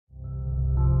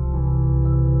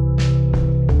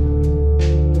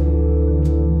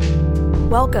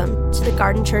Welcome to the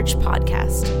Garden Church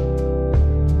podcast.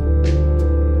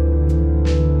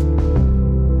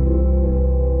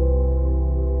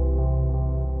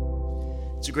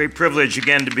 It's a great privilege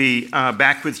again to be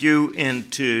back with you and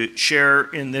to share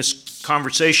in this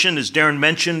conversation. As Darren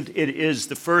mentioned, it is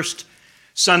the first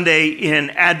Sunday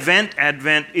in Advent.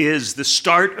 Advent is the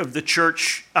start of the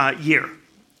church year.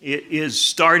 It is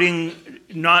starting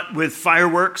not with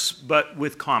fireworks, but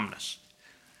with calmness,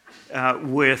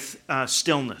 with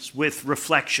stillness, with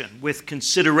reflection, with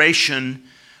consideration,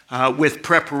 with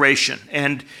preparation.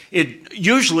 And it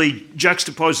usually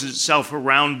juxtaposes itself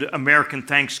around American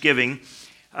Thanksgiving.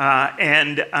 So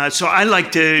I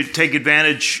like to take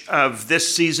advantage of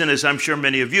this season, as I'm sure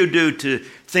many of you do, to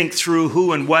think through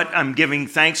who and what I'm giving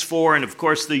thanks for. And of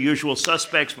course, the usual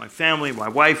suspects, my family, my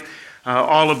wife,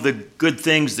 all of the good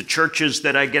things, the churches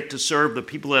that I get to serve, the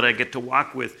people that I get to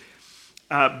walk with.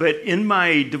 But in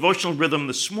my devotional rhythm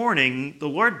this morning, the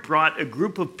Lord brought a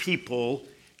group of people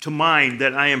to mind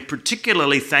that I am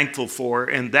particularly thankful for,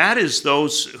 and that is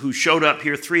those who showed up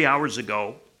here 3 hours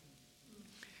ago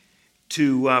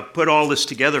to put all this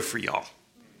together for y'all.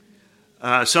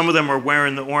 Some of them are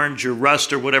wearing the orange or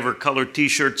rust or whatever color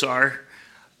t-shirts are.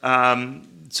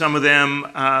 Some of them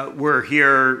were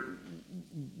here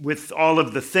with all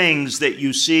of the things that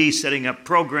you see, setting up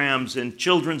programs and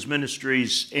children's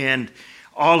ministries and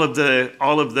all of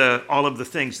the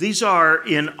things. These are,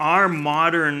 in our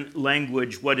modern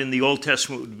language, what in the Old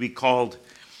Testament would be called,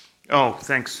 oh,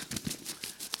 thanks.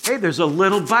 Hey, there's a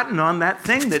little button on that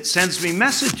thing that sends me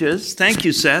messages. Thank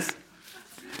you, Seth.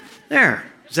 There.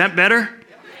 Is that better?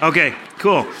 Okay,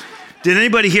 cool. Did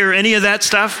anybody hear any of that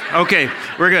stuff? Okay,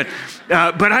 we're good.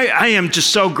 But I am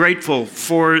just so grateful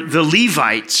for the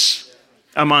Levites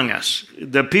among us,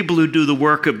 the people who do the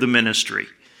work of the ministry,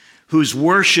 whose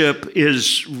worship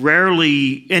is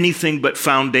rarely anything but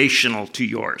foundational to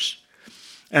yours.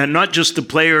 And not just the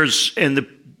players and the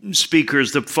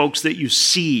speakers, the folks that you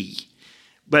see,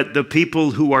 but the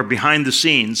people who are behind the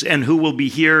scenes and who will be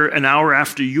here an hour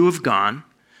after you have gone,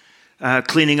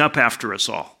 cleaning up after us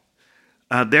all.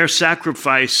 Their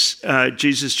sacrifice,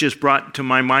 Jesus just brought to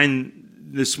my mind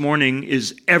this morning,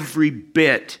 is every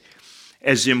bit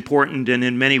as important and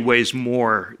in many ways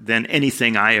more than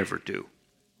anything I ever do.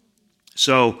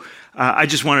 So I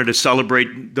just wanted to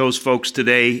celebrate those folks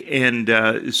today,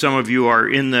 and some of you are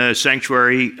in the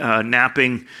sanctuary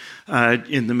napping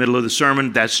in the middle of the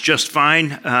sermon. That's just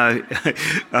fine.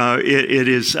 It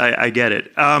is, I get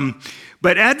it.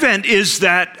 But Advent is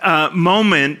that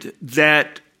moment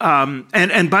that,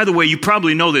 and by the way, you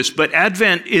probably know this, but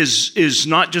Advent is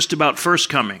not just about first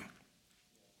coming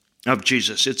of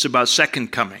Jesus. It's about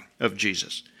second coming of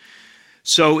Jesus.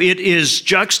 So it is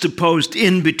juxtaposed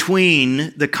in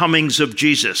between the comings of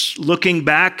Jesus, looking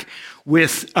back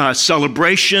with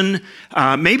celebration,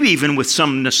 maybe even with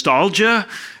some nostalgia.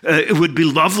 It would be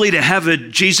lovely to have a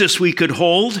Jesus we could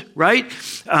hold, right?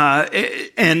 But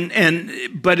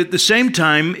at the same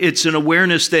time, it's an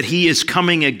awareness that he is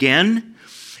coming again,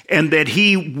 and that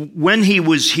he, when he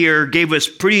was here, gave us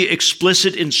pretty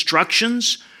explicit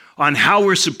instructions on how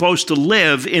we're supposed to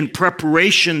live in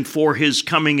preparation for his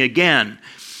coming again.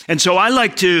 And so I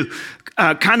like to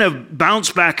kind of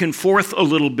bounce back and forth a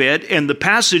little bit. And the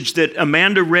passage that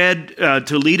Amanda read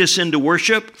to lead us into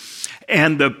worship,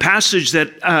 and the passage that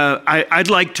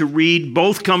I'd like to read,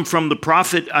 both come from the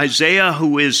prophet Isaiah,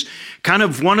 who is kind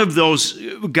of one of those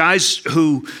guys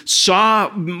who saw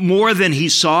more than he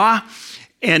saw,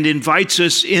 and invites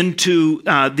us into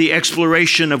the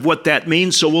exploration of what that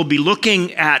means. So we'll be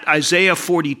looking at Isaiah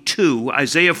 42.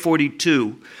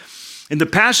 And the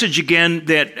passage again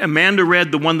that Amanda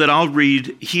read, the one that I'll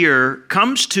read here,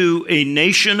 comes to a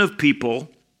nation of people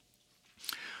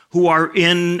who are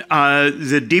in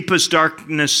the deepest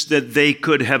darkness that they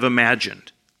could have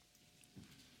imagined.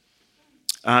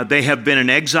 They have been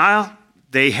in exile.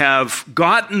 They have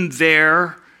gotten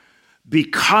there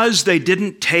because they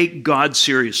didn't take God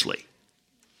seriously.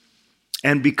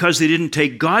 And because they didn't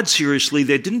take God seriously,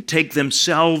 they didn't take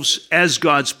themselves as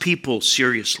God's people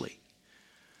seriously.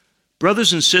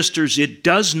 Brothers and sisters, it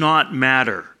does not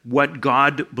matter what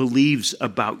God believes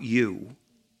about you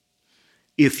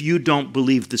if you don't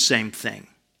believe the same thing,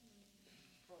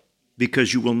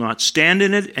 because you will not stand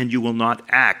in it and you will not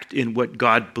act in what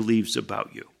God believes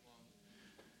about you.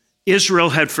 Israel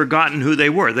had forgotten who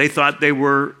they were. They thought they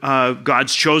were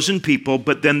God's chosen people,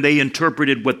 but then they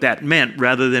interpreted what that meant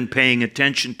rather than paying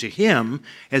attention to him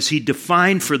as he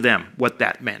defined for them what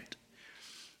that meant.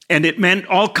 And it meant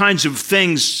all kinds of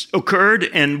things occurred,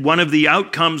 and one of the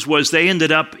outcomes was they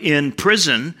ended up in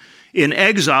prison, in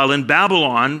exile in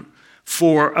Babylon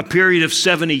for a period of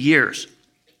 70 years.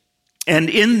 And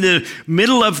in the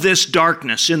middle of this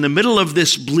darkness, in the middle of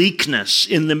this bleakness,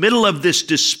 in the middle of this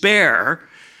despair,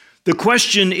 the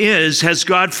question is, has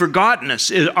God forgotten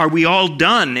us? Are we all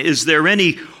done? Is there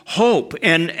any hope?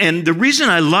 And the reason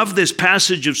I love this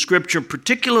passage of Scripture,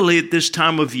 particularly at this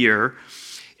time of year,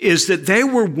 is that they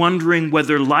were wondering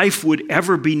whether life would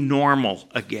ever be normal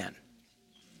again.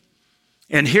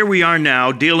 And here we are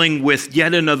now dealing with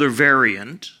yet another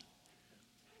variant,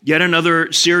 yet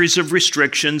another series of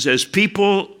restrictions as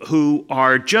people who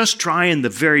are just trying the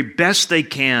very best they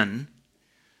can,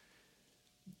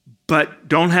 but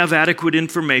don't have adequate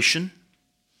information,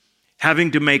 having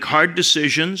to make hard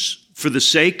decisions for the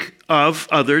sake of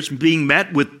others, being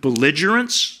met with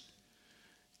belligerence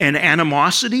and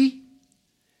animosity.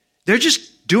 They're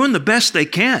just doing the best they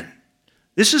can.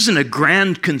 This isn't a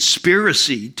grand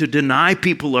conspiracy to deny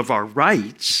people of our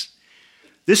rights.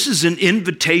 This is an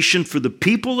invitation for the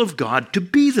people of God to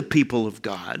be the people of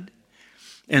God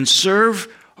and serve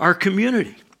our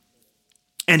community.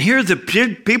 And here the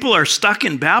people are stuck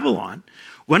in Babylon,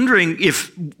 wondering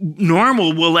if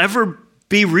normal will ever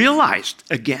be realized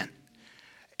again,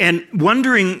 and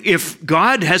wondering if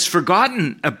God has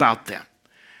forgotten about them.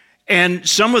 And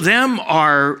some of them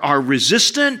are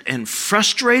resistant and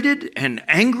frustrated and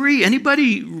angry.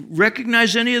 Anybody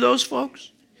recognize any of those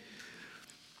folks?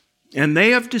 And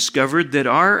they have discovered that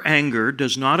our anger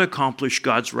does not accomplish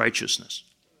God's righteousness.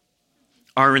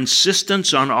 Our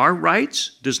insistence on our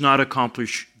rights does not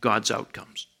accomplish God's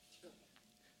outcomes.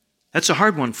 That's a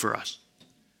hard one for us.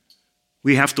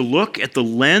 We have to look at the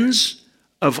lens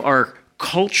of our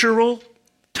cultural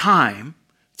time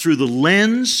through the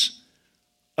lens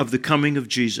of the coming of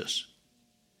Jesus,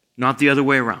 not the other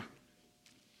way around.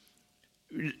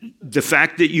 The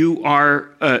fact that you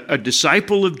are a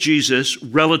disciple of Jesus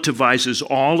relativizes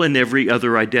all and every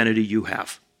other identity you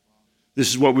have. This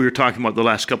is what we were talking about the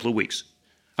last couple of weeks.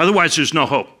 Otherwise, there's no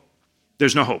hope.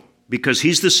 There's no hope because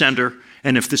he's the center,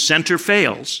 and if the center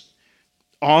fails,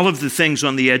 all of the things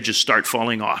on the edges start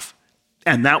falling off,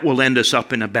 and that will end us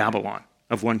up in a Babylon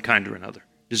of one kind or another.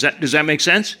 Does that make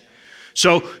sense?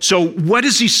 So what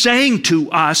is he saying to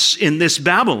us in this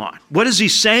Babylon? What is he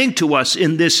saying to us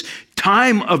in this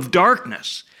time of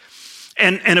darkness?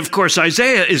 And of course,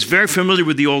 Isaiah is very familiar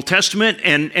with the Old Testament,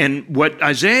 and what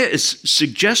Isaiah is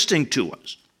suggesting to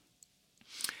us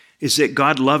is that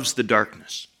God loves the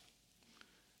darkness.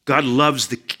 God loves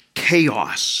the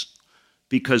chaos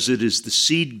because it is the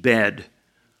seedbed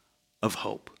of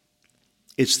hope.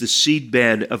 It's the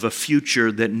seedbed of a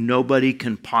future that nobody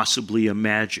can possibly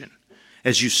imagine.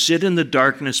 As you sit in the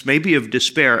darkness, maybe of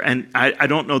despair, and I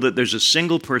don't know that there's a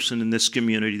single person in this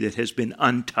community that has been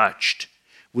untouched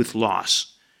with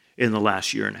loss in the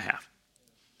last year and a half.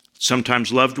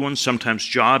 Sometimes loved ones, sometimes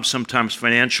jobs, sometimes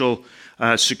financial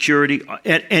security,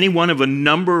 any one of a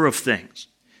number of things.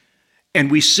 And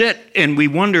we sit and we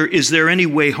wonder, is there any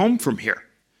way home from here?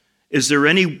 Is there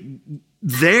any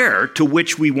there to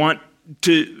which we want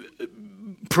to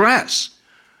press?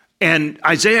 And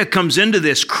Isaiah comes into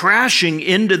this, crashing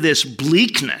into this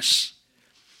bleakness,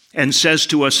 and says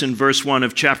to us in verse 1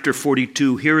 of chapter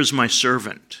 42, "Here is my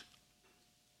servant,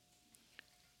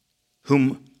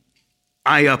 whom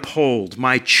I uphold,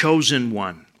 my chosen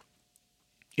one,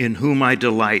 in whom I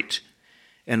delight,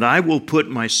 and I will put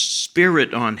my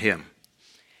spirit on him,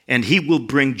 and he will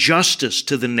bring justice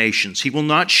to the nations. He will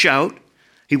not shout,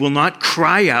 he will not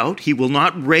cry out, he will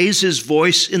not raise his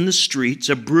voice in the streets.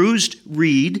 A bruised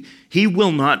reed he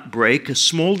will not break, a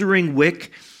smoldering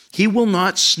wick he will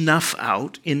not snuff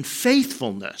out. In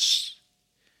faithfulness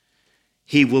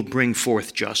he will bring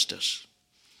forth justice.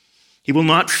 He will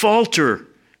not falter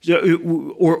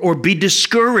or be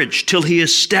discouraged till he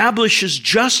establishes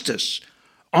justice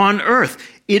on earth.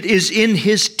 It is in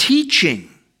his teaching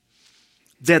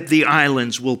that the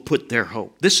islands will put their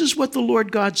hope." This is what the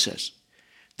Lord God says.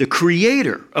 The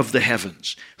creator of the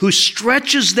heavens, who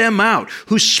stretches them out,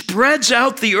 who spreads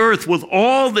out the earth with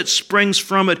all that springs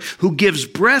from it, who gives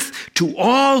breath to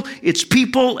all its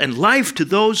people and life to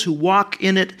those who walk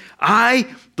in it. I,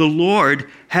 the Lord,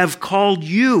 have called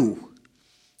you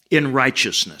in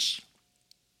righteousness.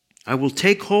 I will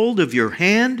take hold of your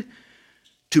hand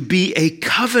to be a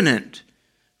covenant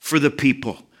for the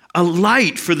people, a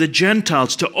light for the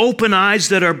Gentiles, to open eyes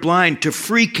that are blind, to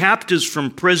free captives from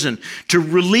prison, to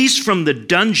release from the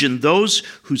dungeon those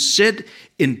who sit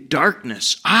in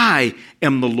darkness. I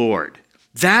am the Lord.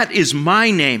 That is my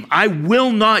name. I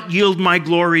will not yield my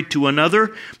glory to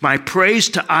another, my praise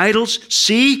to idols.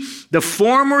 See, the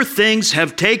former things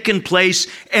have taken place,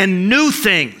 and new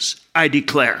things I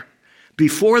declare,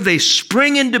 before they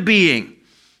spring into being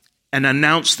and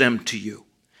announce them to you.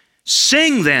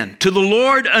 Sing then to the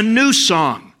Lord a new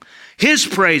song, his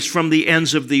praise from the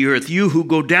ends of the earth. You who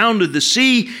go down to the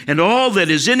sea and all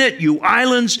that is in it, you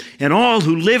islands and all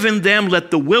who live in them, let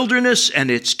the wilderness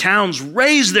and its towns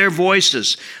raise their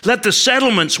voices. Let the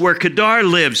settlements where Kedar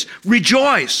lives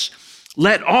rejoice.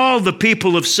 Let all the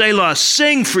people of Selah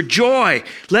sing for joy.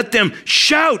 Let them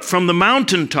shout from the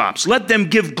mountaintops. Let them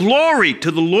give glory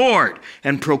to the Lord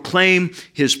and proclaim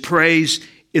his praise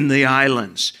in the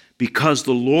islands, because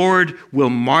the Lord will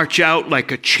march out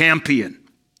like a champion.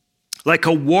 Like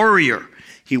a warrior,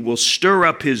 he will stir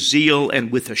up his zeal,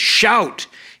 and with a shout,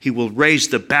 he will raise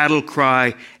the battle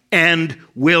cry and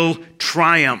will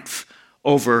triumph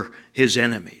over his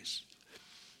enemies.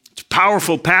 It's a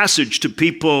powerful passage to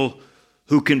people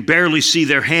who can barely see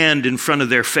their hand in front of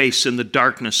their face in the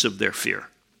darkness of their fear.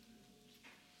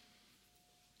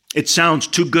 It sounds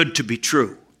too good to be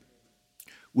true,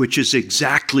 which is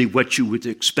exactly what you would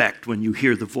expect when you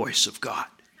hear the voice of God.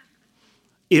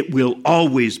 It will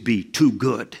always be too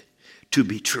good to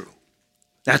be true.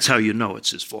 That's how you know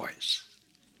it's his voice.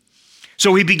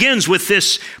 So he begins with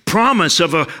this promise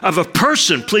of a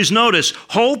person. Please notice,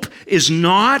 hope is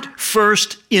not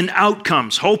first in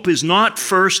outcomes. Hope is not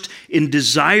first in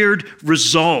desired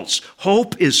results.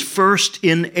 Hope is first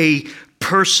in a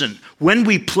person. When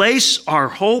we place our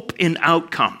hope in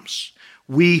outcomes,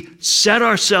 we set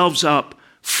ourselves up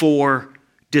for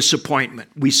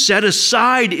disappointment. We set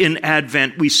aside in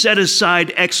Advent, we set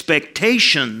aside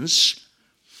expectations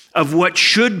of what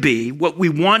should be, what we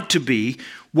want to be,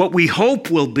 what we hope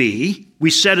will be. We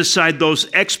set aside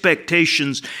those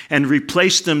expectations and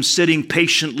replace them sitting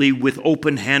patiently with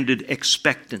open-handed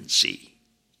expectancy.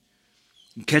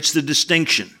 And catch the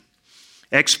distinction.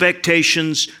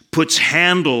 Expectations puts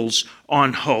handles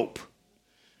on hope.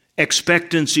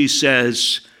 Expectancy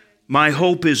says, my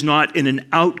hope is not in an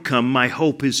outcome, my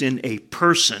hope is in a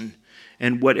person,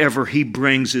 and whatever he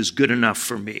brings is good enough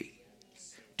for me.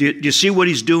 Do you see what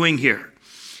he's doing here?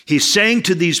 He's saying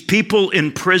to these people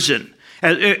in prison,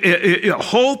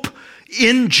 hope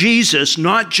in Jesus,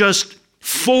 not just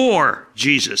for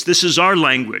Jesus. This is our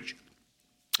language.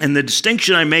 And the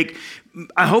distinction I make,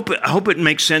 I hope it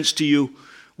makes sense to you.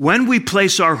 When we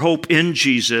place our hope in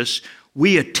Jesus,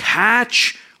 we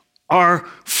attach our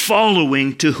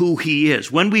following to who he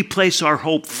is. When we place our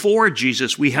hope for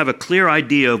Jesus, we have a clear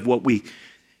idea of what we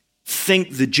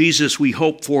think the Jesus we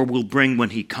hope for will bring when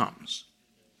he comes.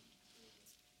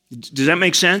 Does that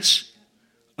make sense?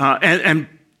 And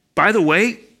by the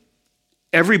way,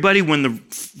 everybody, when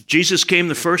Jesus came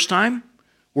the first time,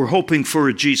 were hoping for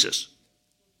a Jesus.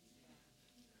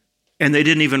 And they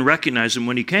didn't even recognize him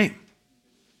when he came,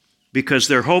 because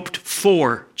their hoped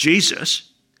for Jesus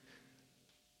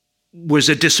was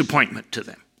a disappointment to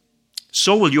them.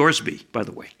 So will yours be, by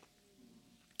the way,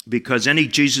 because any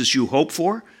Jesus you hope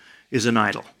for is an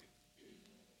idol,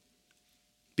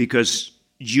 because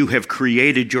you have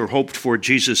created your hoped for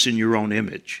Jesus in your own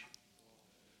image,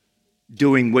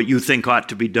 doing what you think ought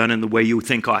to be done in the way you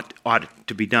think ought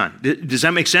to be done. Does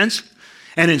that make sense?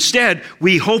 And instead,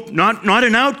 we hope not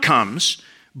in outcomes,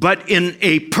 but in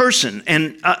a person.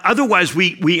 And otherwise,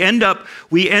 we end up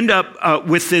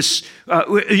with this.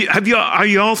 Are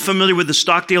you all familiar with the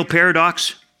Stockdale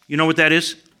paradox? You know what that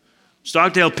is?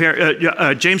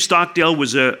 James Stockdale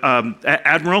was an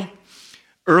admiral,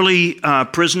 early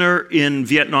prisoner in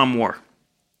Vietnam War,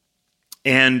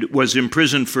 and was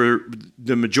imprisoned for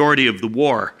the majority of the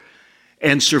war,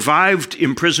 and survived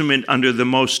imprisonment under the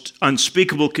most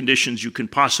unspeakable conditions you can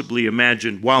possibly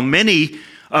imagine, while many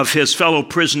of his fellow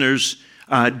prisoners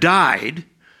died.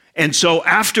 And so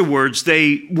afterwards,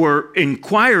 they were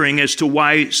inquiring as to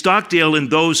why Stockdale and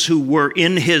those who were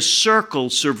in his circle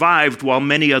survived while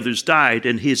many others died.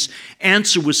 And his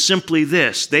answer was simply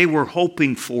this: they were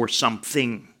hoping for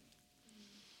something.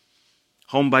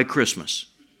 Home by Christmas,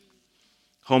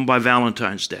 home by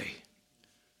Valentine's Day,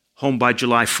 home by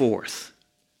July 4th,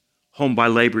 home by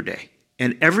Labor Day.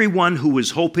 And everyone who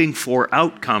was hoping for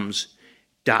outcomes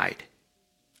died.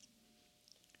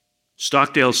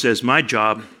 Stockdale says, my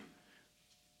job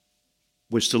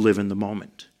was to live in the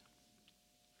moment,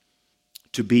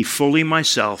 to be fully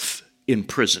myself in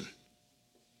prison,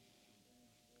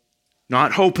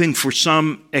 not hoping for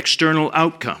some external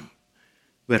outcome,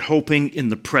 but hoping in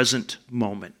the present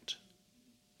moment.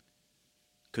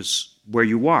 Because where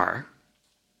you are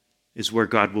is where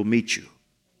God will meet you.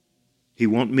 He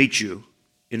won't meet you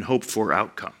in hope for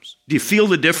outcomes. Do you feel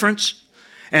the difference?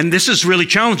 And this is really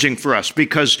challenging for us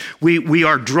because we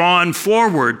are drawn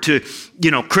forward to,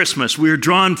 Christmas. We are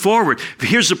drawn forward. But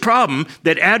here's the problem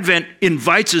that Advent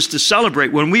invites us to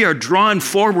celebrate. When we are drawn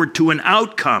forward to an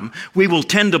outcome, we will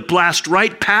tend to blast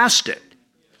right past it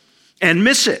and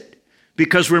miss it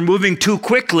because we're moving too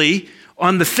quickly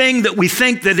on the thing that we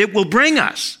think that it will bring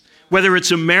us. Whether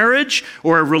it's a marriage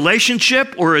or a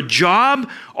relationship or a job,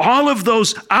 all of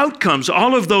those outcomes,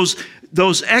 all of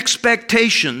those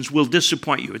expectations will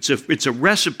disappoint you. It's a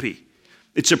recipe.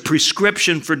 It's a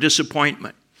prescription for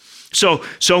disappointment. So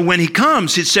when he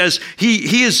comes, it says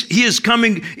he is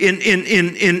coming in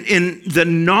the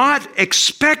not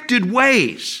expected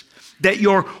ways that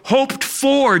your hoped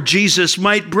for Jesus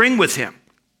might bring with him.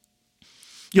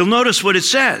 You'll notice what it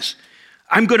says.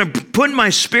 I'm going to put my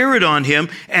spirit on him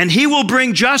and he will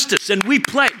bring justice. And we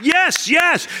play, yes,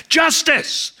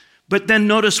 justice. But then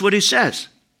notice what he says.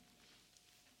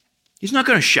 He's not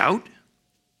going to shout.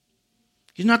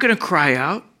 He's not going to cry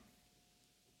out.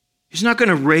 He's not going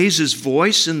to raise his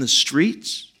voice in the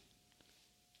streets.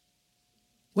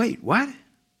 Wait, what?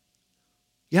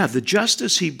 Yeah, the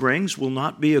justice he brings will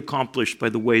not be accomplished by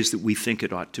the ways that we think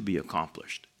it ought to be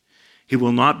accomplished. He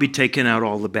will not be taking out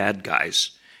all the bad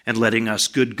guys and letting us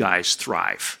good guys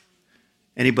thrive.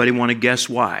 Anybody want to guess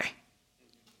why?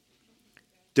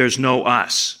 There's no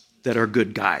us that are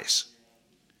good guys.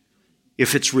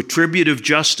 If it's retributive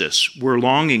justice we're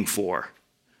longing for,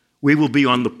 we will be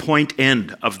on the point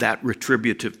end of that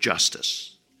retributive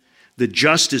justice. The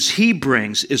justice he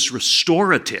brings is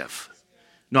restorative,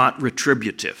 not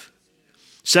retributive.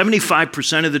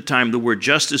 75% of the time the word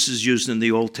justice is used in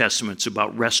the Old Testament. It's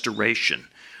about restoration,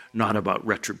 not about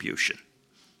retribution.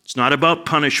 It's not about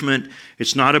punishment.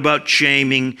 It's not about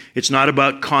shaming. It's not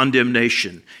about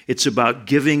condemnation. It's about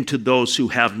giving to those who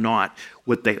have not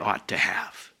what they ought to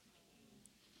have.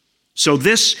 So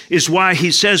this is why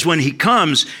he says when he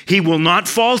comes, he will not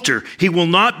falter. He will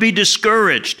not be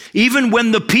discouraged. Even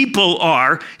when the people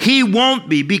are, he won't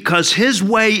be, because his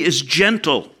way is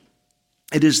gentle.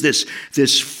 It is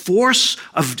this force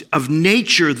of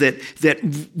nature that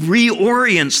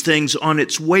reorients things on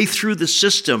its way through the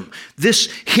system.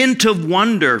 This hint of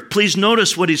wonder. Please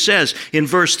notice what he says in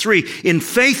verse 3. In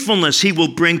faithfulness, he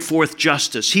will bring forth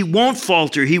justice. He won't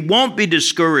falter. He won't be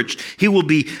discouraged. He will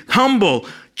be humble,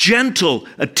 gentle,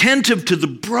 attentive to the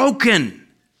broken,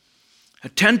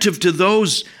 attentive to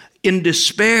those in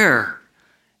despair.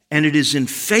 And it is in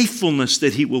faithfulness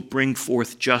that he will bring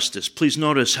forth justice. Please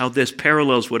notice how this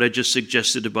parallels what I just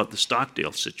suggested about the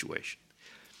Stockdale situation.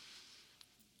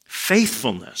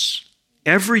 Faithfulness,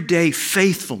 everyday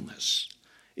faithfulness,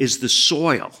 is the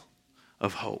soil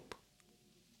of hope.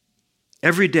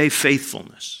 Everyday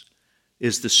faithfulness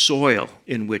is the soil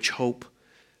in which hope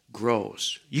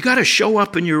grows. You got to show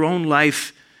up in your own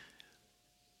life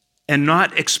and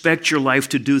not expect your life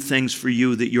to do things for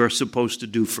you that you're supposed to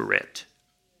do for it.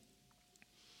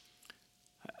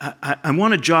 I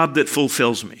want a job that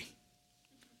fulfills me.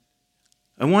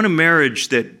 I want a marriage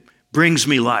that brings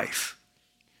me life.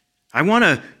 I want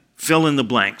to fill in the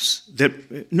blanks.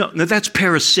 No, that's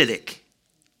parasitic.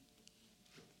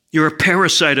 You're a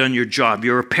parasite on your job.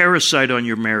 You're a parasite on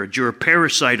your marriage. You're a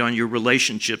parasite on your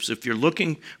relationships if you're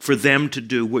looking for them to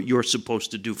do what you're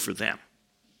supposed to do for them.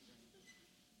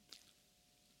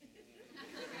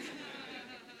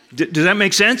 Does that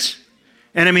make sense?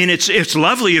 And I mean, it's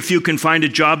lovely if you can find a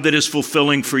job that is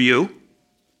fulfilling for you.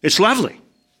 It's lovely.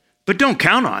 But don't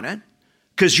count on it,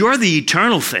 because you're the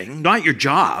eternal thing, not your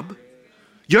job.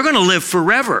 You're going to live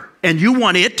forever, and you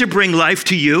want it to bring life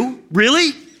to you?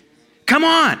 Really? Come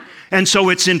on. And so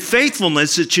it's in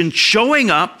faithfulness, it's in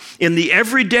showing up in the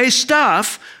everyday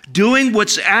stuff, doing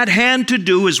what's at hand to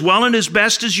do as well and as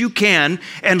best as you can,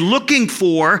 and looking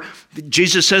for,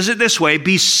 Jesus says it this way,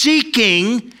 be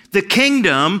seeking the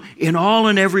kingdom in all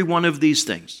and every one of these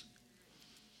things.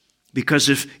 Because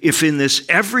if in this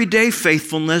everyday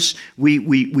faithfulness,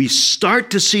 we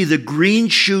start to see the green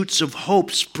shoots of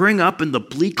hope spring up in the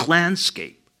bleak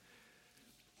landscape,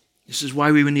 this is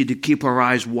why we need to keep our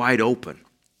eyes wide open.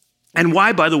 And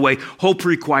why, by the way, hope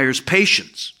requires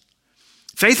patience.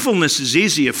 Faithfulness is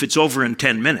easy if it's over in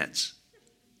 10 minutes.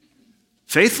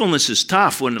 Faithfulness is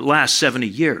tough when it lasts 70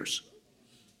 years.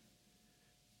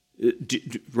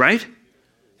 Right?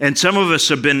 And some of us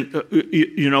have been,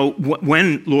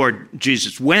 when, Lord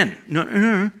Jesus, when?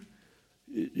 No.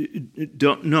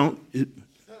 Don't, no.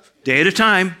 Day at a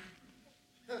time.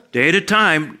 Day at a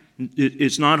time.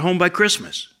 It's not home by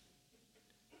Christmas.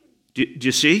 Do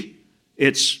you see?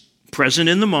 It's present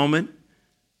in the moment,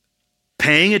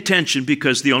 paying attention,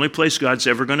 because the only place God's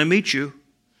ever going to meet you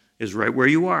is right where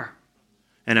you are.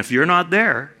 And if you're not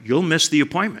there, you'll miss the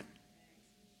appointment.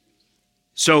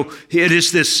 So it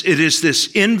is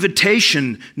this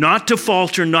invitation not to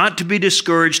falter, not to be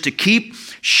discouraged, to keep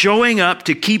showing up,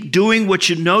 to keep doing what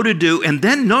you know to do. And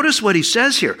then notice what he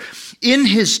says here. In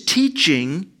his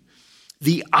teaching,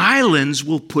 the islands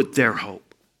will put their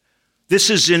hope. This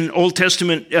is in Old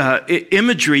Testament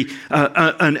imagery,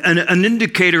 an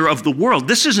indicator of the world.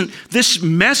 This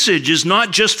message is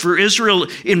not just for Israel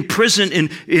in prison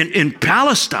in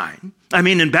Palestine.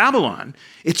 In Babylon.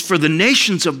 It's for the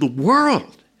nations of the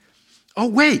world. Oh,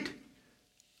 wait.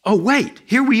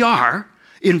 Here we are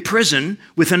in prison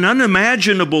with an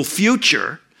unimaginable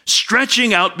future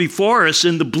stretching out before us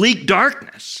in the bleak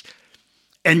darkness.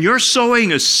 And you're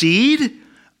sowing a seed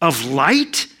of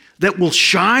light that will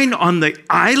shine on the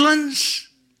islands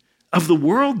of the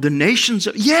world, the nations.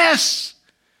 Yes.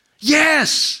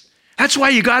 That's why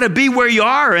you got to be where you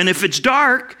are. And if it's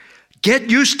dark, get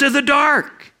used to the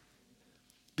dark.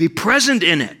 Be present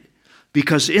in it.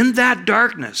 Because in that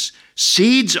darkness,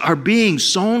 seeds are being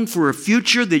sown for a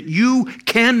future that you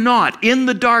cannot, in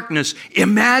the darkness,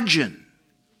 imagine.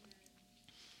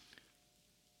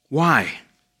 Why?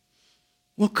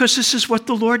 Well, because this is what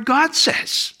the Lord God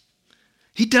says.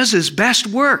 He does his best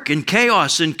work in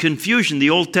chaos and confusion, the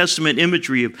Old Testament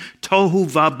imagery of tohu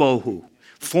vabohu,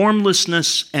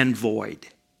 formlessness and void,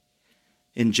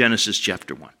 in Genesis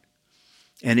chapter 1.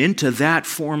 And into that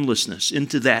formlessness,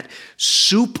 into that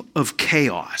soup of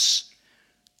chaos,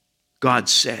 God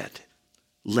said,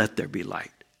 let there be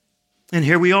light. And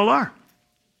here we all are.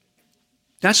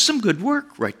 That's some good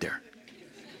work right there.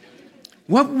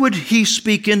 What would he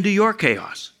speak into your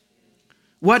chaos?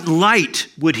 What light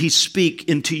would he speak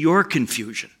into your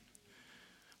confusion?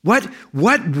 What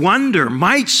wonder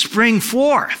might spring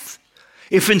forth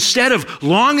if instead of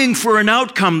longing for an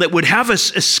outcome that would have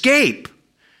us escape,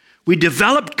 we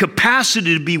developed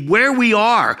capacity to be where we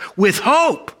are with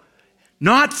hope,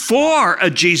 not for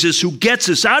a Jesus who gets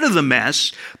us out of the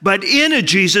mess, but in a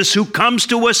Jesus who comes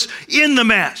to us in the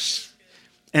mess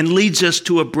and leads us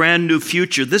to a brand new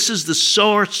future. This is the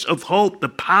source of hope, the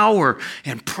power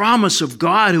and promise of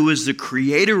God, who is the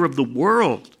creator of the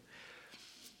world.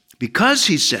 Because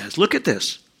he says, look at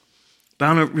this,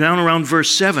 down around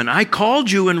verse 7, I called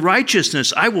you in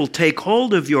righteousness. I will take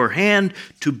hold of your hand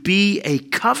to be a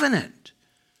covenant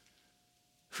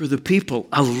for the people,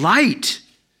 a light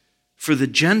for the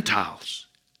Gentiles.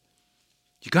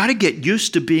 You got to get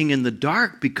used to being in the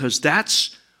dark, because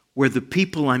that's where the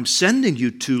people I'm sending you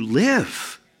to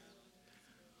live.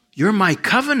 You're my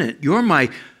covenant. You're my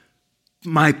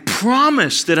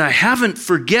promise that I haven't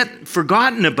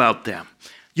forgotten about them.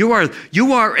 You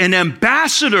are an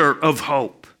ambassador of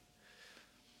hope.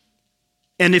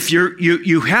 And if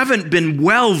you haven't been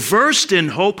well versed in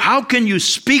hope, how can you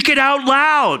speak it out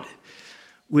loud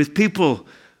with people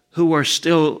who are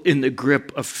still in the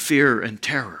grip of fear and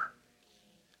terror?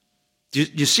 Do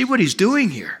you see what he's doing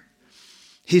here?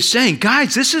 He's saying,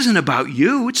 guys, this isn't about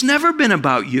you. It's never been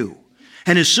about you.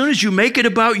 And as soon as you make it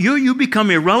about you, you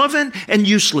become irrelevant and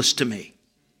useless to me.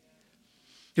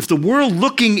 If the world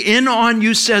looking in on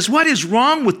you says, what is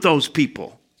wrong with those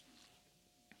people?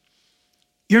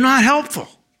 You're not helpful.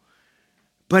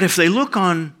 But if they look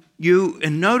on you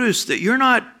and notice that you're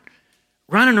not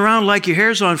running around like your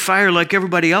hair's on fire like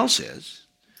everybody else is,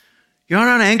 you're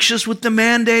not anxious with the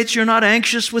mandates, you're not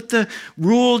anxious with the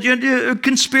rule,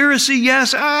 conspiracy,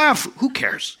 yes, who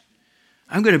cares?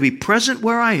 I'm going to be present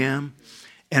where I am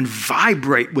and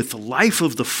vibrate with the life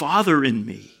of the Father in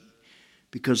me.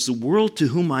 Because the world to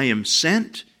whom I am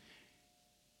sent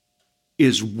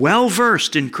is well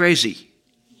versed in crazy.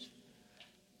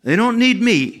 They don't need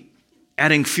me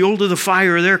adding fuel to the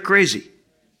fire. They're crazy.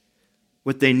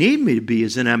 What they need me to be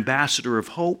is an ambassador of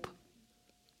hope,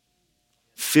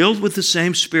 filled with the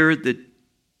same spirit that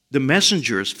the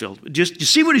messenger is filled with. Just, you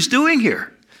see what he's doing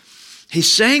here?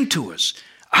 He's saying to us,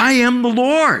 I am the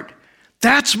Lord.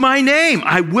 That's my name.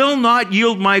 I will not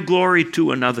yield my glory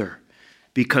to another.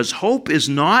 Because hope is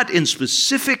not in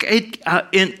specific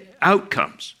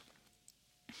outcomes.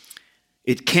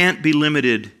 It can't be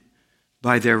limited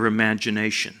by their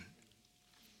imagination.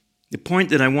 The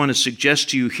point that I want to suggest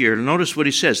to you here, notice what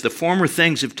he says. The former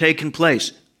things have taken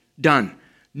place, done.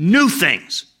 New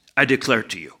things I declare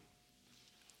to you.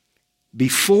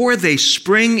 Before they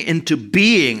spring into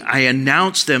being, I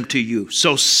announce them to you.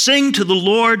 So sing to the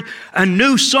Lord a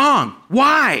new song.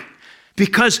 Why?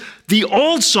 Because the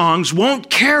old songs won't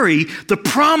carry the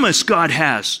promise God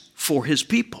has for his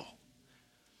people.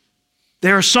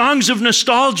 They are songs of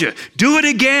nostalgia. Do it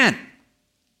again.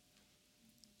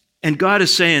 And God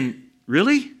is saying,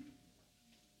 really?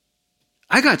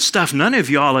 I got stuff none of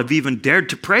y'all have even dared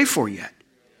to pray for yet.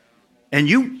 And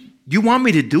you want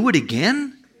me to do it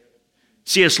again?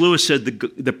 C.S. Lewis said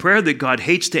the prayer that God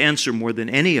hates to answer more than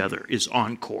any other is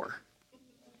encore.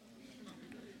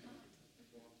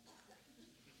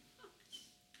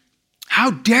 How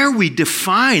dare we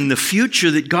define the future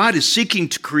that God is seeking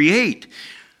to create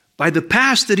by the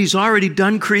past that he's already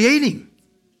done creating?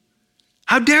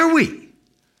 How dare we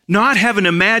not have an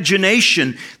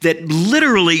imagination that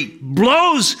literally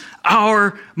blows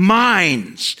our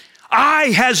minds?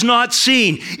 Eye has not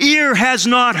seen, ear has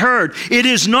not heard. It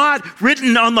is not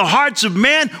written on the hearts of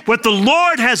man what the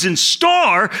Lord has in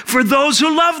store for those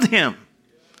who love him.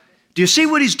 Do you see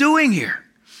what he's doing here?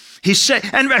 He said,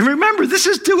 and remember, this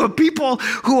is to a people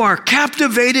who are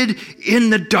captivated in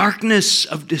the darkness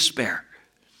of despair.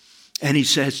 And he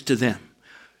says to them,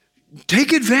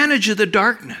 take advantage of the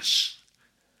darkness.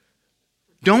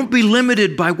 Don't be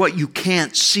limited by what you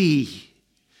can't see.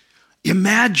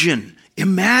 Imagine.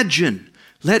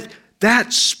 Let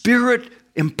that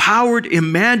spirit-empowered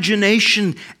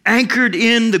imagination anchored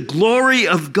in the glory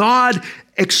of God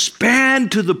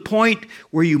expand to the point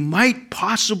where you might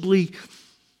possibly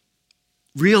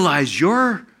realize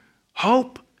your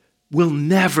hope will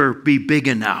never be big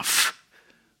enough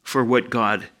for what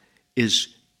God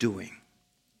is doing.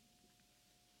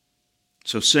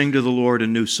 So sing to the Lord a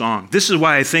new song. This is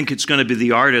why I think it's going to be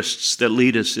the artists that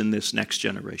lead us in this next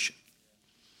generation.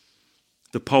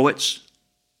 The poets,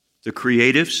 the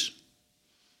creatives,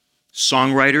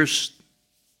 songwriters,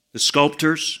 the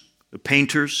sculptors, the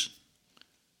painters,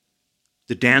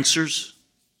 the dancers,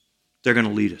 they're going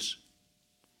to lead us.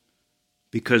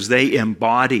 Because they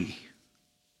embody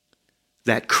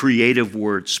that creative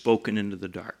word spoken into the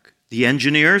dark. The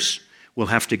engineers will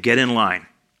have to get in line.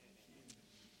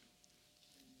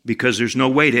 Because there's no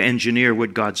way to engineer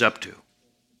what God's up to.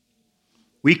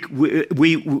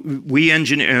 We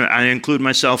engineer, I include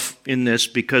myself in this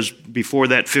because before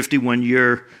that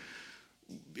 51-year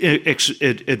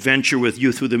adventure with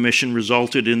Youth with a Mission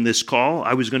resulted in this call,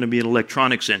 I was going to be an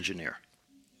electronics engineer.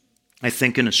 I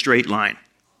think in a straight line.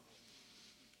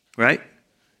 Right?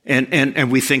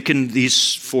 And we think in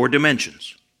these 4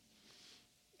 dimensions.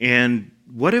 And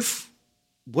what if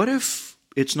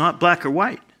it's not black or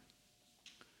white?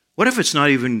 What if it's not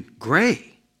even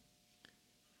gray?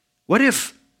 What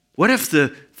if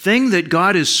the thing that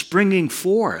God is springing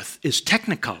forth is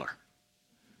technicolor,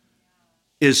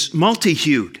 is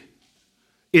multi-hued,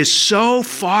 is so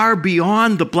far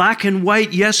beyond the black and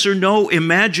white yes or no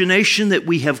imagination that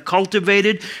we have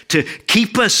cultivated to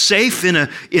keep us safe in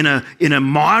a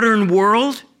modern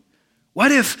world?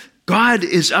 What if God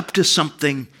is up to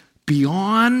something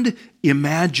beyond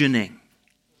imagining?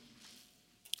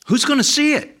 Who's going to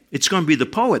see it? It's going to be the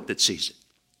poet that sees it.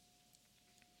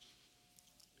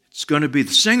 It's going to be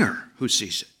the singer who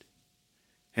sees it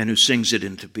and who sings it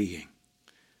into being.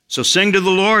 So sing to the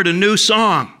Lord a new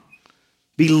song.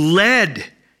 Be led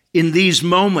in these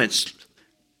moments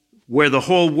where the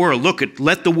whole world,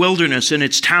 let the wilderness and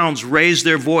its towns raise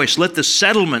their voice. Let the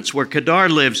settlements where Kedar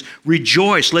lives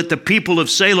rejoice. Let the people of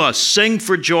Selah sing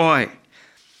for joy.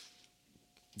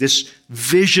 This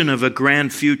vision of a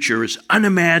grand future is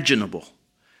unimaginable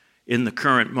in the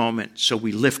current moment. So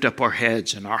we lift up our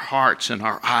heads and our hearts and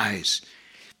our eyes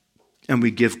and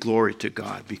we give glory to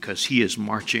God because he is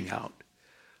marching out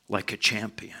like a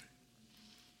champion.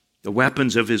 The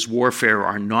weapons of his warfare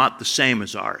are not the same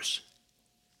as ours.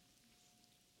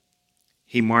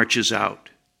 He marches out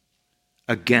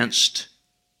against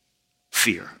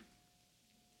fear.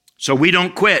 So we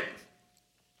don't quit.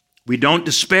 We don't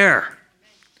despair.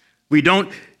 We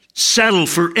don't settle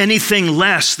for anything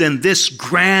less than this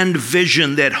grand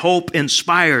vision that hope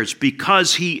inspires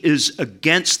because he is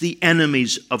against the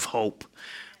enemies of hope.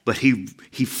 But he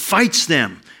fights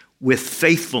them with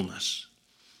faithfulness,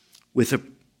 with a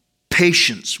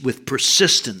patience, with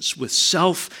persistence, with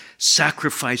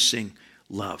self-sacrificing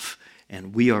love.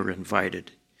 And we are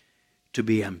invited to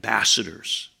be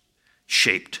ambassadors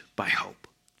shaped by hope.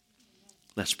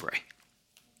 Let's pray.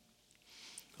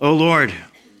 Oh Lord,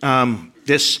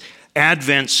 this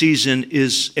Advent season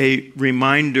is a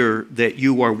reminder that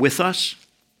you are with us.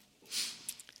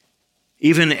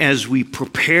 Even as we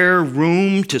prepare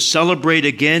room to celebrate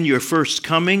again your first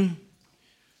coming,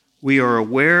 we are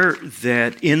aware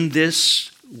that in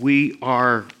this we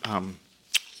are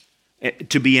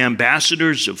to be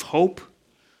ambassadors of hope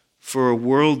for a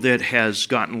world that has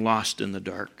gotten lost in the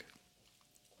dark.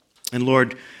 And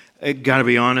Lord, I got to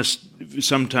be honest,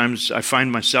 sometimes I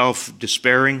find myself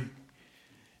despairing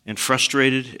and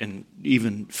frustrated and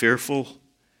even fearful.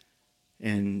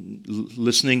 and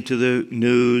listening to the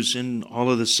news and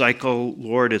all of the cycle,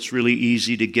 Lord, it's really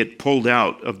easy to get pulled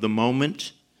out of the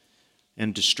moment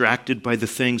and distracted by the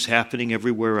things happening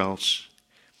everywhere else.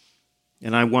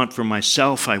 And I want for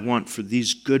myself, I want for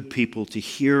these good people to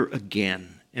hear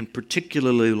again, and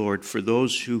particularly, Lord, for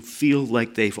those who feel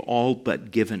like they've all but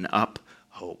given up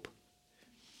hope.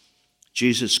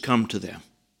 Jesus, come to them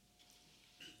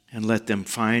and let them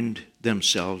find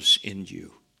themselves in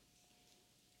you.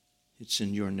 It's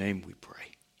in your name we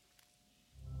pray.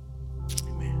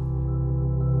 Amen.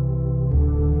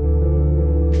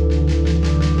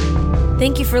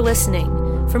 Thank you for listening.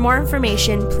 For more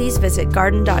information, please visit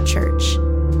garden.church.